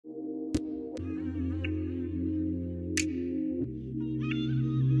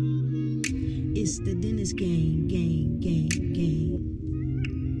It's the Dennis gang. Yeah,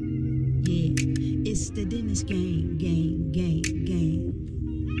 it's the Dennis gang.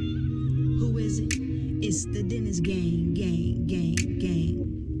 Who is it? It's the Dennis gang.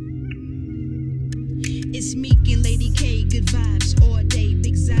 It's Meek and LadyK, good vibes all day,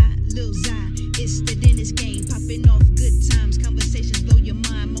 big Zai, Lil Zai. It's the Dennis gang, popping off good times, conversations blow your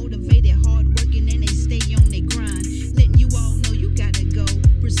mind, motivated, hardworking, and they stay on their grind. Letting you all know you gotta go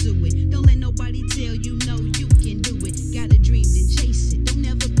pursue it. Don't let nobody tell you no, you can do it. Got a dream, then chase it. Don't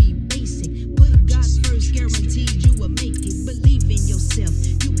ever be basic. Put God first, guaranteed you will make it. Believe in yourself.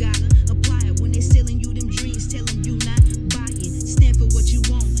 You gotta apply it when they're selling you them dreams, telling you not buy it. Stand for what you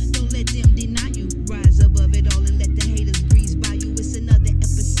want. Don't let them deny you. Rise above it all and let the haters breeze by you. It's another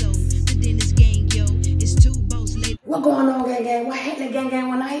episode. The Dennis gang, yo. It's two boss ladies. What going on, gang? What happening, gang?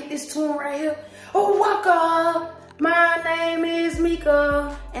 When I hit this tune right here. Oh, welcome. My name is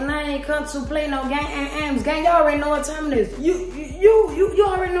Mika, and I ain't come to play no games. Gang, y'all already know what time it is. You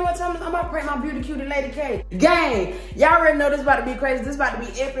already know what time it is. I'm about to prank my beauty cutie LadyK. Gang, y'all already know this about to be crazy. This about to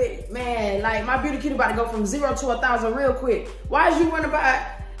be epic, man. Like, my beauty cutie about to go from 0 to 1,000 real quick. Why is you worrying about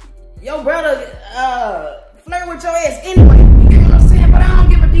your brother flirting with your ass anyway? You know what I'm saying? But I don't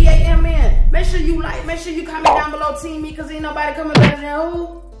give a damn, man. Make sure you like, make sure you comment down below Team Me, cause ain't nobody coming better than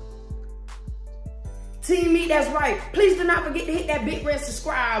who? Team Me, that's right. Please do not forget to hit that big red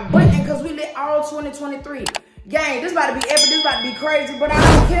subscribe button, because we lit all 2023. Gang, this about to be epic, this about to be crazy, but I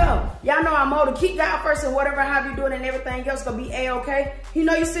don't care. Y'all know I'm to keep God first and whatever how you doing and everything else gonna be A-okay. He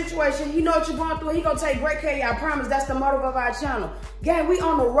know your situation, he know what you're going through, he gonna take great care of you, I promise. That's the motive of our channel. Gang, we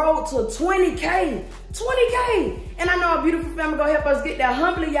on the road to 20K. 20K. And I know a beautiful family gonna help us get there.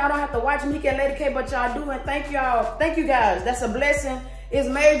 Humbly, y'all don't have to watch Meek and LadyK, but y'all do, and thank y'all. Thank you guys. That's a blessing. It's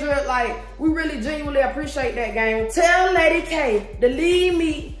major. Like, we really genuinely appreciate that, gang. Tell LadyK to leave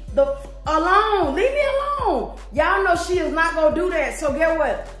me alone. Leave me alone. Y'all know she is not gonna do that. So get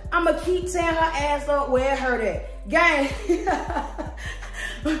what? I'ma keep tearing her ass up where it hurt at. Gang.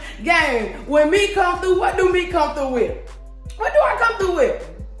 Gang, when me come through, what do me come through with? What do I come through with?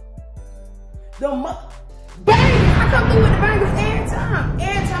 Bang! I come through with the bangers every time.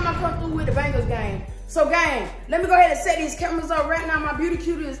 Every time I come through with the bangers, gang. So, gang, let me go ahead and set these cameras up right now. My beauty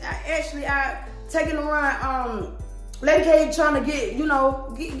cutie is actually out taking a run. LadyK trying to get, you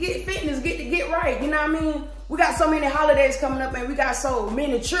know, get fitness, get right. You know what I mean? We got so many holidays coming up, and we got so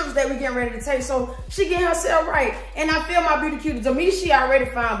many trips that we getting ready to take. So she getting herself right. And I feel my beauty cutie. To me, she already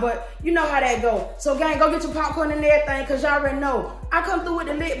fine, but you know how that go. So, gang, go get your popcorn and everything, because y'all already know. I come through with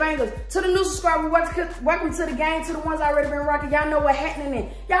the lit bangers. To the new subscribers, welcome to the gang. To the ones already been rocking, y'all know what happening.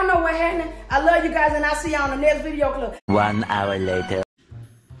 Y'all know what happening. I love you guys, and I'll see y'all on the next video clip. 1 hour later.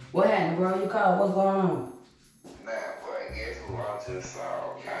 What happened, bro? You called. What's going on? Nah, boy, guess who I just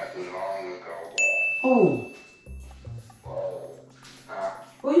saw not too long ago? Who? Huh?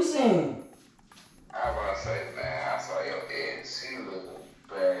 Who you seeing? I was about to say, man, I saw your ex. She looking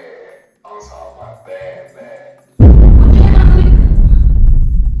bad. I'm talking about bad.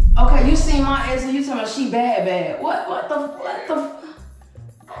 Okay, you seen my ex and you talking about she bad. What the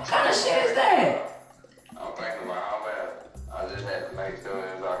kind of shit is that? I'm thinking about how bad. I just had to make sure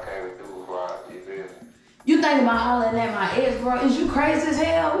it's okay with you before I get this. You thinking about hollering at my ex, bro? Is you crazy as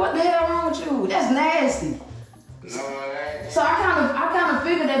hell? What the hell wrong with you? That's nasty. No, it ain't. So I kind of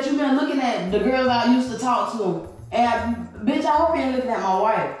figured that you been looking at the girls I used to talk to. And bitch, I hope you ain't looking at my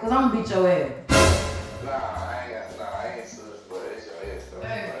wife, cause I'm gonna beat your ass. Nah, I ain't sus, but it's your ex though.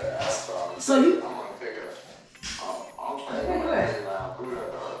 Hey. But I saw So you? I'm gonna pick her. I'm thinking about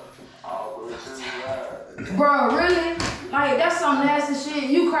it. Bro, really? Like, that's some nasty shit.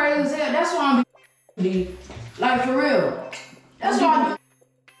 You crazy as hell. That's why I'm like, for real. That's why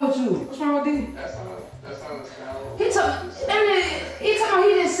I'm with you. What's wrong with you? That's understandable. He told me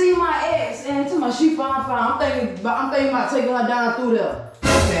he didn't see my ex, and he told me she fine. I'm thinking about taking her down through there.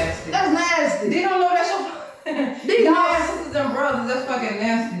 That's nasty. That's nasty. They don't know that's your These y'all nasty. sisters and brothers. That's fucking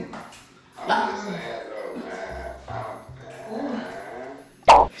nasty. I'm just saying though, man.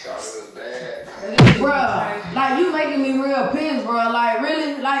 Charlie was bad. Bruh, like, you making me real pissed, bro. Like,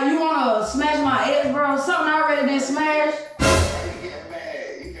 really? Like, you wanna smash my ex, bro? Something I already been smashed? Why you getting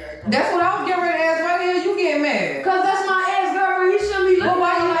mad? That's what I was getting ready to ask. Why the hell you getting mad? Cause that's my ex-girlfriend. He shouldn't be But looking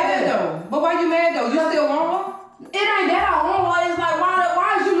why you like mad that. though? But why you mad though? You still want her? It ain't that I want her. It's like,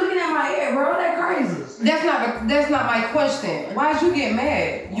 why is you looking at my ex, bro? That crazy. That's not my question. Why'd you get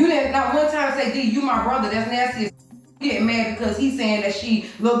mad? You didn't not one time say, D, you my brother. That's nasty. You get mad because he's saying that she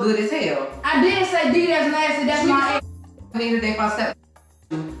look good as hell. I did say D, that's nasty. That's my ex. If I step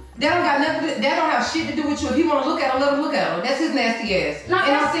That don't got nothing. That don't have shit to do with you. If he want to look at him, let him look at him. That's his nasty ass. No,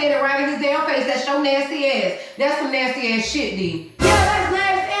 and I'm saying it right in his damn face. That's your nasty ass. That's some nasty ass shit, D. Yeah, that's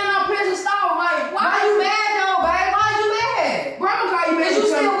nasty. And I'm pissed off. Like, Why you mad though, babe? Why you mad? Bro, I'm gonna call you back. Is you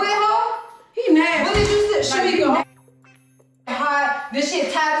still with her? He nasty. What did you say? Shamika, Like, hot. This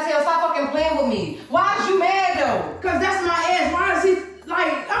shit tight as hell. Stop fucking playing with me. Why is you mad though? Cause that's my ass. Why is he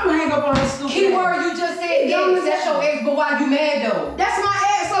like? I'm gonna hang up on his stupid. Keyword you just said ex. That's your ex, but why you mad though? That's my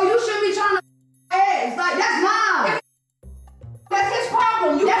ass. So you shouldn't be trying to ass. Like that's mine. That's his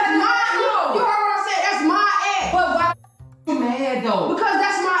problem. That's mine. You heard what I said? That's my ass. But why you mad though? Because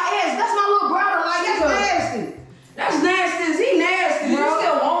that's my ass. That's my little brother. Like that's nasty. That's nasty. He nasty. You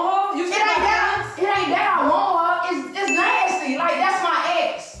still want her? You It still ain't that. It ain't that I want her. It's nasty. Like that's my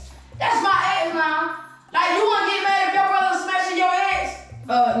ex. That's my ex now. Like you wanna get mad if your brother smashing your ex?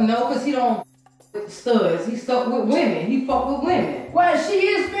 No, cause he don't studs. He stuck with women. He fuck with women. Well, she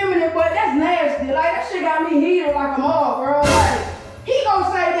is feminine, but that's nasty. Like that shit got me heated like a mug, bro. Like he gonna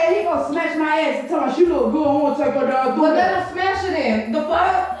say that he gonna smash my ass and tell me she look good. I wanna take her down. But let him smash it in. The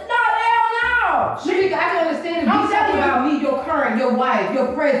fuck? No, hell no. Shamika, I can understand if I'm he's talking telling you. about me, your current, your wife, your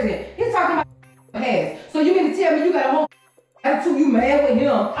present. He's talking about past. So you mean to tell me you got a whole attitude, you mad with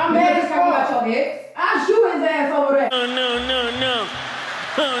him? I'm mad He's as talking fuck. about your ex. I shoot his ass over there. Oh no.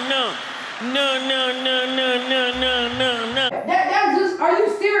 Oh no. No. That's just. Are you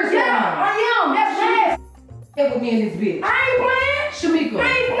serious Yeah, right now? I am. That's nasty. Stay with me in this bitch. I ain't playing. Shamika. I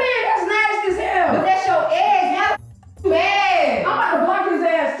ain't playing. That's nasty as hell. But that's your ex. How you mad? I'm about to block his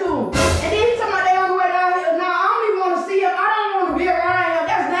ass too. And then he talking about they on the way down here. Nah, I don't even want to see him. I don't want to be around him.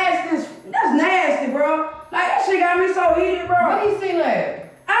 That's nasty. That's nasty, bro. Like that shit got me so heated, bro. What he seen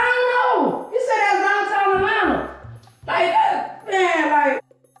that? I don't know. He said that's downtown Atlanta. Like that, man.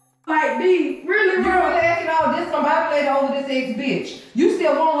 Like D, really, You bro. really acting all discombobulated over this ex bitch. You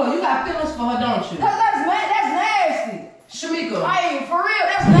still want her. You got feelings for her, don't you? Cause that's nasty. Shamika. Like for real,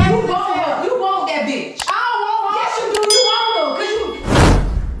 that's nasty. You want her. You want that bitch. I don't want her. Yes, you do. You want her. Cause you.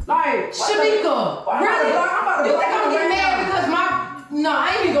 Like Shamika. Really? You think I'm getting mad because my. No, I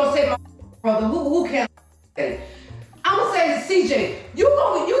ain't even gonna say my brother. Who can I say? I'm gonna say CJ. You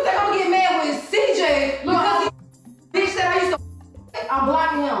think I'm gonna get mad with CJ because he bitch that I used to. I'm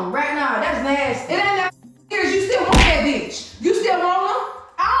blocking him right now. That's nasty. It ain't that serious. You still want that bitch. You still want her?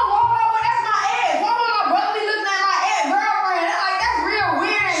 I don't want her, but that's my ex. Why would my brother be looking at my ex-girlfriend? That's real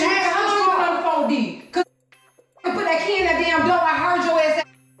weird and Shamika, nasty. how long you been on the phone, D? Cause you put that key in that damn door. I heard your ass.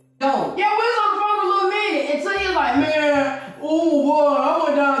 Don't. Yeah, we was on the phone a little minute until he was like, man, oh boy, I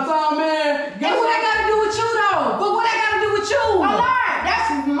went downtown, man. And what I gotta do with you though? But what I gotta do with you? I lied. That's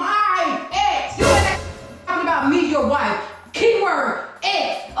my ex. You ain't talking about me, your wife. Keyword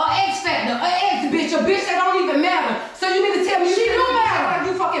ex, or X factor, or ex bitch, a bitch that don't even matter. So you mean to tell me She you do still matter. like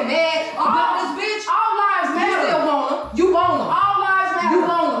you fucking mad about this bitch? All lives You matter. still want her. You want her. All lives matter. You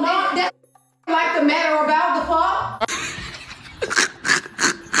want her. No, That like the matter about the fuck?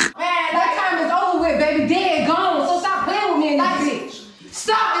 man, That time is over with, baby. Dead, gone. So stop playing with me in this bitch.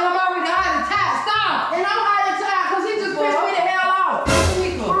 Stop, and I'm already hot and tired. Stop. and I'm out of time because he just pissed me the hell off.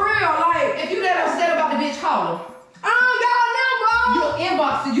 For real, like, If you that upset about the bitch, call her. I don't got her number. You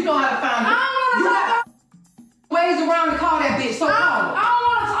inbox her. You know how to find her. I don't want to You talk got ways around to call that bitch. So I call her. don't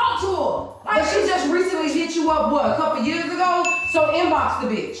want to talk to her. But she just recently hit you up, what, a couple years ago? So inbox the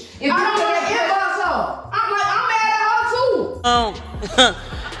bitch. If I you don't want to get inbox her. I'm mad at her too. Oh.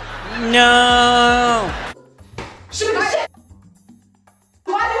 No. shit.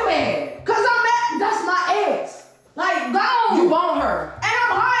 Why you mad? Cause I'm mad. That's my ex. Like, gone. You want her. And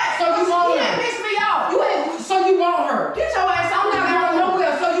I'm hot. So you want He her. done pissed me off. So you want her. Get your ass I'm out not going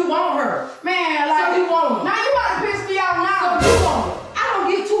nowhere, so you want her. Man, like, So you want her. now you about to piss me off now. So you want her. I don't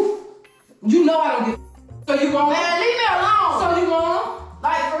get too. You know I don't get. So you want her. Man, leave me alone. So you want her.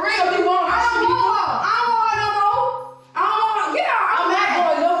 Like, for real. So you want her. I don't want her. I don't want her no more. I don't want her. Get out. I'm not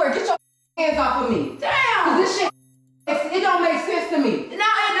going nowhere. Get your hands off of me. Damn. Cause this shit, it don't make sense to me. No,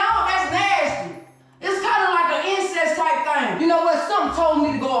 it don't. That's nasty. It's kind of like an incest type thing. You know what? Something told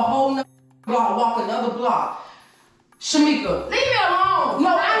me to go a whole nother block, walk another block. Shamika. Leave me alone.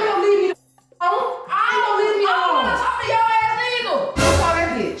 No, I ain't gonna leave me alone. I ain't gonna leave me I don't alone. want to talk to your ass neither. Call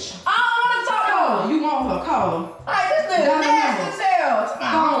that bitch. I don't want to talk to Call her. her. You want her? Call her. Like, this nigga Down the nasty number. as hell.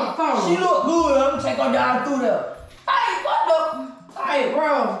 Phone. She look good. I'm gonna take her down through there. Like, what the? Like,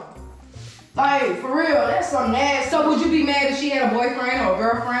 bro. Like, for real, that's some nasty. So would you be mad if she had a boyfriend or a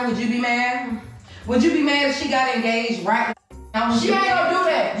girlfriend? Would you be mad? Would you be mad if she got engaged right now? She ain't gonna do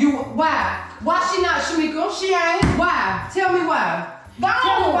that. Why? Why she not, Shamika? She ain't. Why? Tell me why. Gone.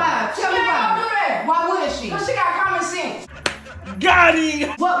 Tell me why. Tell She me ain't why. gonna do that. Why wouldn't she? Cause she got common sense. Got him!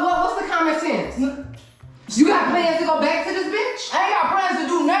 What's the common sense? You got plans to go back to this bitch? I ain't got plans to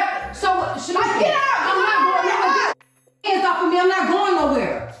do nothing. So, Shamika, get out. I'm not going nowhere. Hands off of me. I'm not going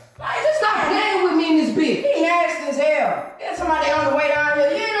nowhere. Like, just Stop playing with me in this bitch. He nasty as hell. Get somebody on the way down here.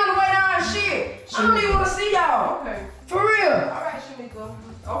 You ain't on the way down shit. I don't even want to see y'all. Okay. For real. All right, Shamika.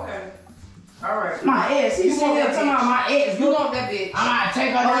 Okay. All right. My ex. He sitting here talking about my ex. You want that bitch? I'm gonna take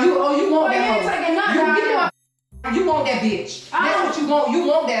her down. You want Boy, that you ain't hoe. taking nothing down here. You want that bitch. That's what you want. You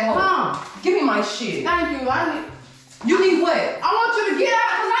want that hoe. Give me my shit. Thank you. You need what? I want you to get out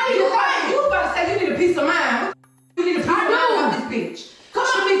because I need to fight. You about to say you need a piece of mind. You need a piece of mind about this bitch. Come on,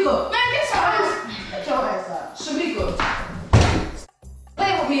 Shamika. Man, get your ass. Get your ass out. Shamika.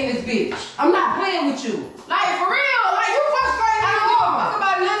 Play with me in this bitch. I'm not playing with you. Like, for real. Like, you frustrated. I don't give a fuck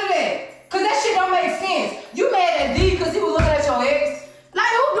about none of that. Because that shit don't make sense. You mad at D because he was looking at your ex?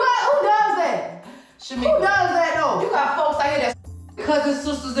 Like, who does that? Shamika. Who does that, though? You got folks out here that's cousins,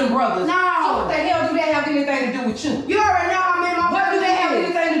 sisters, and brothers. No. So what the hell do that have anything to do with you? You already know I'm in my What do they have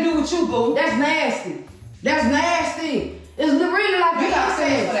business. anything to do with you, boo? That's nasty. That's nasty. It's really like You got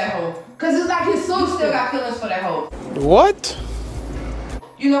feelings for that. that hoe. Because it's like his You sister. still got feelings for that hoe. What?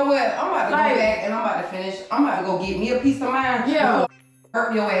 You know what? I'm about to Like- go back and I'm about to finish. I'm about to go get me a piece of mind. Yeah. before I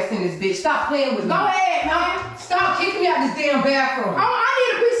hurt your ass in this bitch. Stop playing with me. Go ahead, man. Stop kicking me out this damn bathroom. I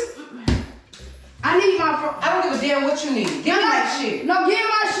need a piece. I need my. I don't give a damn what you need. Give me my shit. No, give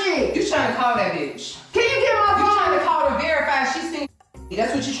my shit. You trying to call that bitch? Can you get my You phone? trying to call to verify she seen?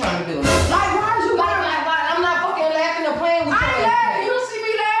 That's what you trying to do. Like, why did you Like, I'm not fucking laughing or playing with you. I ain't laughing. You see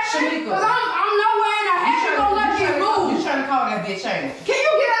me laughing? Shamika. Because I'm nowhere in the heck you gonna let me move. You trying to call that bitch, ain't it? Can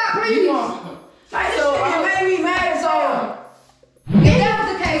you get out, please? You gonna- Like, this So, shit made me mad as hell. If that was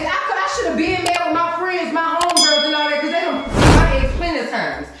the case, I should have been mad with my friends, my homegirls and all that, because they done my ex plenty of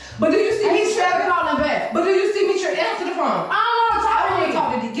times. But do you see And me he's trying to call him back. But do you see me answer the phone? I don't want to talk I to don't want him. to talk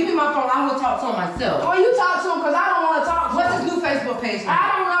to D. Give me my phone. I want to talk to him myself. Well, you talk to him because I don't want to talk to What's him. his new Facebook page? I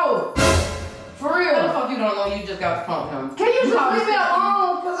don't know. For What the real. fuck you don't know? You just got the phone him. Can you just leave me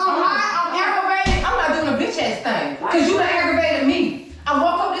alone? Because I'm hot. I'm aggravated. I'm not doing a bitch ass thing. Because you done aggravated me. I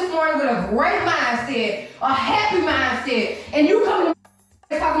woke up this morning with a great mindset, a happy mindset, and you come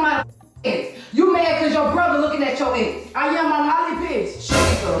to talking about ex. You mad because your brother looking at your ex. I am. I'm highly pissed.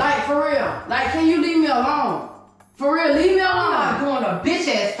 Shamika. Like, for real. Like, can you leave me alone? For real, leave me I'm alone. not doing a bitch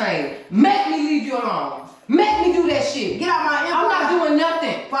ass thing. Make me leave you alone. Make me do that shit. Get out my inbox. I'm not doing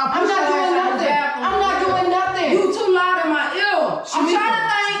nothing. I'm not doing nothing. I'm not doing nothing. You too loud in my ear. I'm Shamika. trying to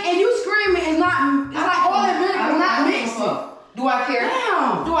think, and you screaming. It's like all that music is not mixing. Do I care?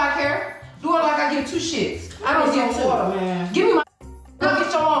 Damn. Do I care? Do it like I give two shits. I don't give two. water, man. Give me my. Go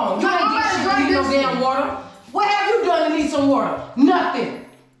get your own. You No, ain't I'm get about to shit. drink Give no this damn shit. water. What have you done to need some water? Nothing.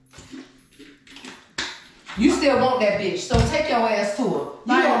 You still want that bitch, so take your ass to her. You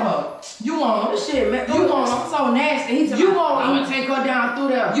Like- want her. You want her. This shit, man. You want her. so nasty. He's You want her. I'm gonna take her down through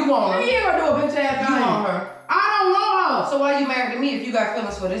there. You want her. Man, you ain't gonna do a bitch ass You thing. want her. I don't want her. So why you married to me if you got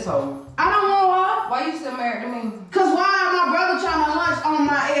feelings for this hoe? I don't want her. Why you still married to me? Cause why my brother trying to hunch on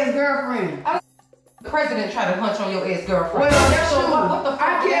my ex-girlfriend? The president tried to hunch on your ex-girlfriend. Well, that's so true. what the fuck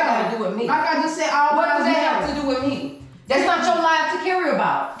I does care. that have to do with me? Like I just said, all What lives does that matter. have to do with me? That's not your life to carry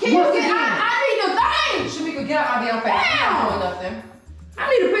about. Can you Once get? again, I need the thing. Shamika, get out my damn face. Damn. I'm not doing nothing. I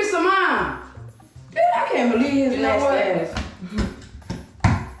need a piece of mind. Dude, I can't believe his You know nasty what? ass.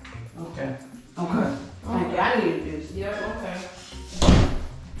 Okay. Okay. Thank you. I needed this. Yeah, okay.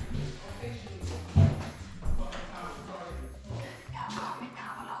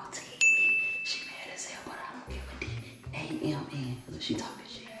 She mad as hell, but I don't give a damn. A-M-N. Look, she talking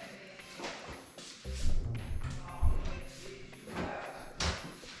shit.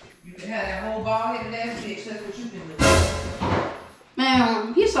 You can have that whole bald headed ass bitch. That's what you can do.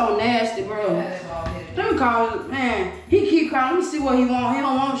 Man, he's so nasty, bro. Have that bald headed. Let me call it. Man, he keep calling. Let me see what he want. He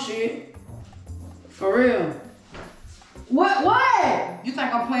don't want shit. For real. What? You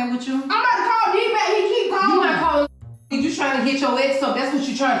think I'm playing with you? I'm about to call D back. He keep calling. You not calling. You trying to get your ex up. That's what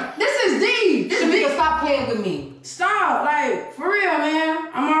you trying to. This is D. This Shamika, is stop playing with me. Stop. Like, for real, man.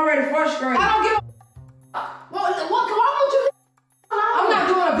 I'm already frustrated. I don't give a. What would you? I'm not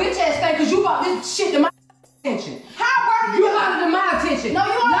doing a bitch ass thing because you brought this shit to my attention. How brought it You to brought it to my attention. No,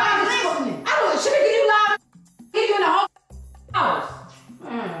 you are Lied not as fuck. listening. I don't. Shamika, you lied. Get you in the whole house.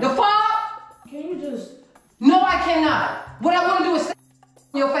 Man, The fuck? can you just No, I cannot. What I want to do is in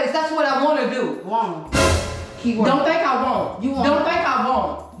your face. That's what I want to do. want? Keep working. Don't think I won't. You won't. Don't think I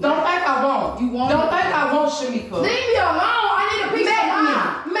won't. Don't think I won't. You won't. Don't think I won't, Shamika. Leave me alone. I need a piece of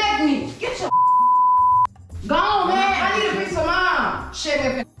mind. Make me. Get your Go on, man. I need a piece of mind. shit me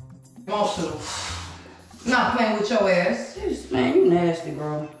if you want to. Not playing with your ass. Jeez, man, you nasty,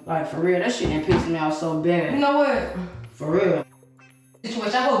 bro. Like, for real, that shit ain't pissing me off so bad. You know what? For real.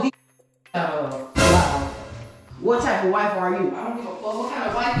 Situation, I hope Wow. What type of wife are you? I don't give a fuck. What kind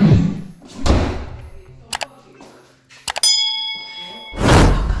of wife are you?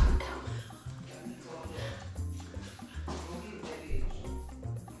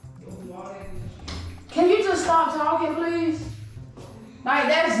 Can you just stop talking, please? Like,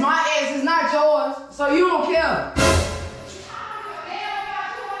 that's my ex, it's not yours, so you don't care.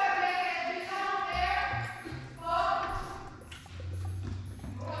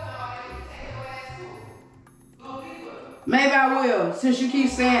 Maybe I will, since you keep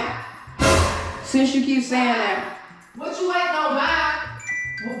saying that. What you waiting on, bye?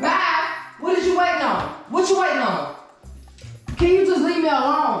 Bye? What did you waiting on? What you waiting on? Can you just leave me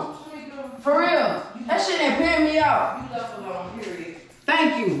alone? For real. That shit ain't paying me out. You left alone, period.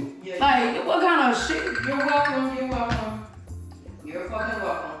 Thank you. Yeah. Like, what kind of shit? You're welcome, you're welcome. You're fucking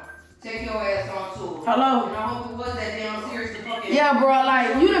welcome. Take your ass on tour. Hello? And I hope it was that damn serious to fucking... Yeah, bro,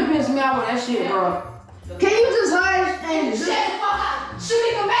 like, you done pissed me off with that shit, bro. Can you just hush and Shut the fuck up. She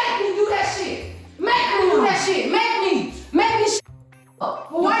nigga make me do that shit. Make me do that shit. Make me shit up.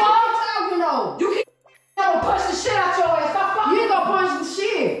 Well, why you talking though? You keep gonna punch the shit out your ass. Stop fucking. You ain't gonna punch the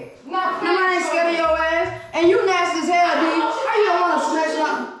shit. Nah, No, I ain't scared of your ass. And you nasty as hell, dude. How you don't wanna smash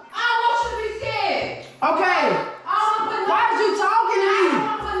up? I don't want you to be scared. Okay. I don't wanna put no... Why is you talking to I me? don't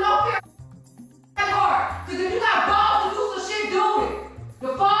wanna put no fear in that heart. Cause if you got balls to do some shit, do it.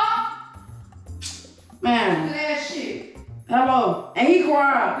 The fuck? Man. That shit. Hello. And he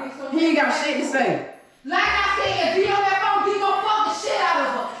cried. He ain't got shit to say. Like I said, if you on that phone, he gonna fuck the shit out of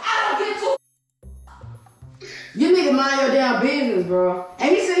her. I don't get too... You need to mind your damn business, bro.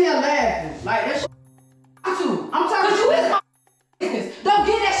 And he sitting here laughing. Like, that shit. I'm talking Cause to you is my business. Don't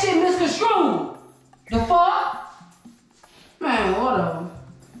get that shit misconstrued. The fuck? Man, whatever.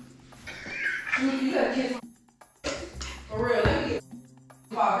 You gotta kiss my... For real, let me get...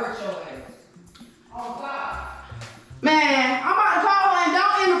 If I hurt your ass. Oh, God. Man, I'm about to call her and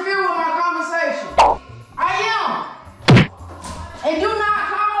don't interfere with my conversation. I am. And do not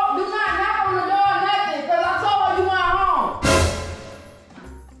knock on the door or nothing, because I told her you went home.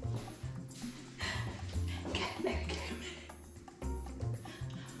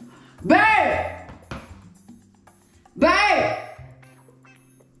 Babe! Babe!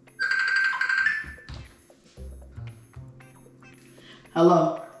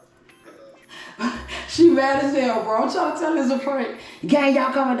 Hello? She mad as hell, bro. I'm trying to tell her it's a prank. Gang,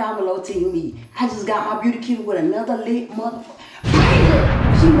 y'all coming down below Team Me. I just got my beauty cutie with another lit motherfucker.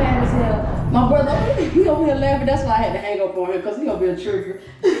 She mad as hell. My brother, he over here laughing. That's why I had to hang up on him, because he gonna be a trigger.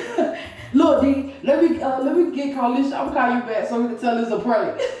 Look, D, let me get Carlisha. I'm gonna call you back so we can tell it's a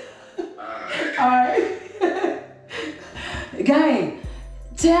prank. Alright. Gang,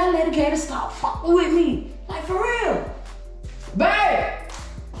 tell LadyK to stop fucking with me. Like, for real. Babe!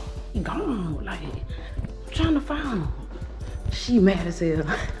 He gone, like, I'm trying to find him. She mad as hell.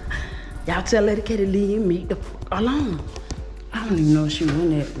 Y'all tell LadyK to leave me the fuck alone. I don't even know if she won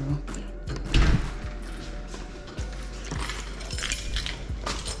that, bro.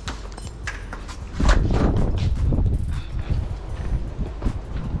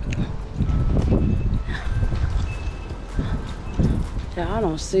 Yeah, I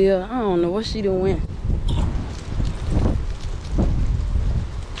don't see her. I don't know what she doing.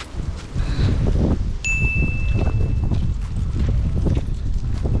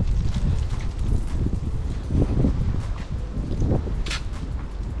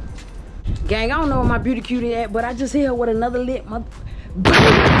 Gang, I don't know where my beauty cutie at, but I just hit her with another lit mother.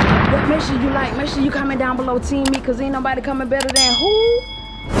 But make sure you comment down below Team Me, cause ain't nobody coming better than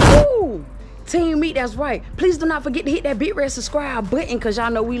who? Team Me, that's right. Please do not forget to hit that big red subscribe button, cause y'all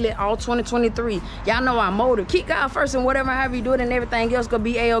know we lit all 2023. Y'all know our motive. Keep God first and whatever, however you do it, and everything else gonna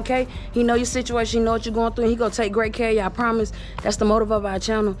be A-okay. He know your situation, he know what you're going through, and he gonna take great care of you, I promise. That's the motive of our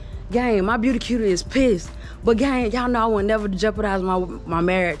channel. Gang, my beauty cutie is pissed. But gang, y'all know I will never jeopardize my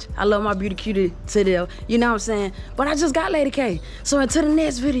marriage. I love my beauty cutie to death. You know what I'm saying? But I just got LadyK. So until the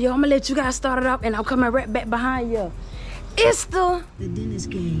next video, I'm gonna let you guys start it up and I'm coming right back behind you. It's the Dennis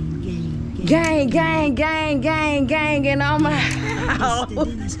gang, and I'm It's out. the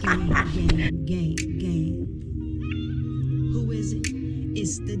Dennis gang. Who is it?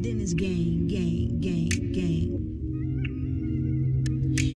 It's the Dennis gang.